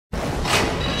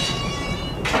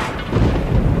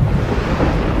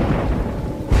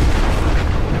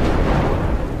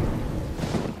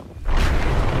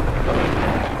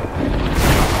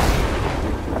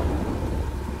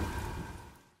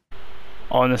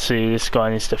honestly, this guy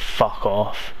needs to fuck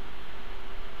off.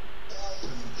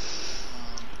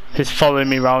 He's following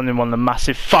me around in one of the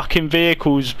massive fucking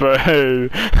vehicles, bro.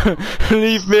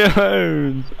 Leave me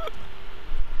alone.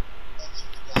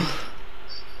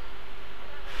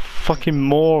 Fucking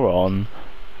moron.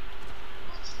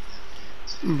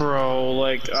 Bro,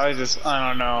 like, I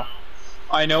don't know.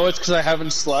 I know it's because I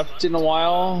haven't slept in a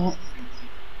while.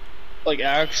 Like,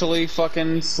 actually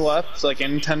fucking slept, like,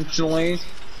 intentionally.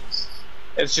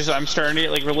 It's just, I'm starting to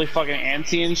get, like, really fucking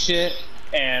antsy and shit.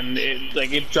 And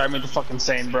it's driving me to fucking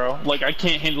insane, bro. Like, I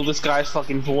can't handle this guy's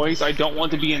fucking voice. I don't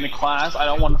want to be in the class. I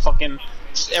don't want to fucking...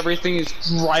 Just everything is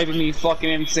driving me fucking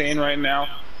insane right now.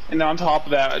 And on top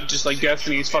of that, just, like,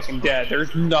 Destiny is fucking dead.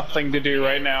 There's nothing to do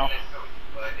right now.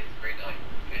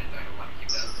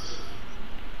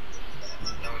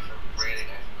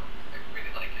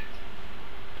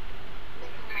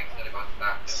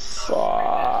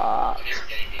 Fuck.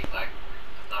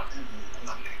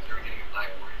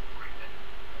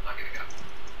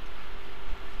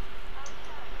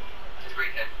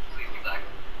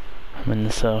 I'm in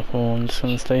the circle, I'm just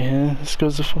gonna stay here. This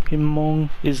guy's a fucking mong.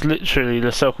 It's literally,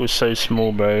 the circle's so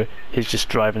small, bro. He's just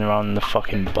driving around in the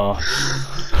fucking bus.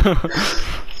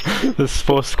 There's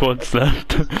 4 squads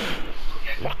left.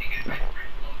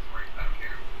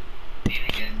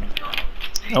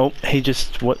 Oh, he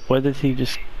just, where did he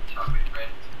just...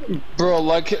 Bro,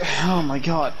 like, oh my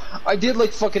god. I did,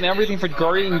 like, fucking everything for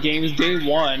Guardian Games day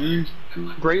 1.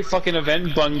 Great fucking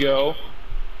event, Bungo.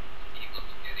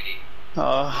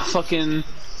 Fucking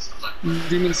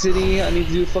Dreaming City, I need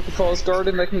to do fucking Forest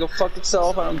Garden, that can go fuck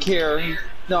itself, I don't care.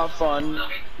 Not fun.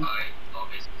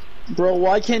 Bro,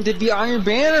 why can't it be Iron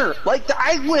Banner? Like,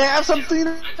 I would have something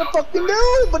to fucking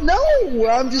do, but no,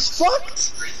 I'm just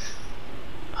fucked.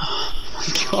 Oh my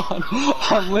god,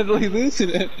 I'm literally losing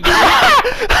it.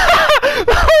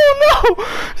 Oh no!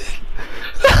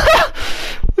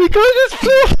 The guy just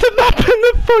flew off the map in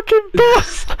the fucking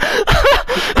bus!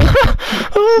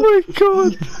 Oh my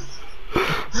god!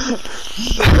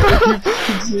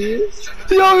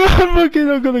 Yo,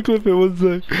 I'm gonna clip it, 1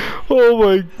 sec. Oh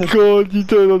my god, you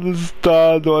don't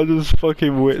understand what I just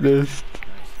fucking witnessed.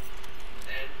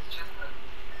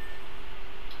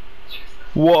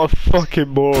 What a fucking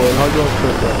moron, how do I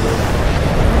clip that, man?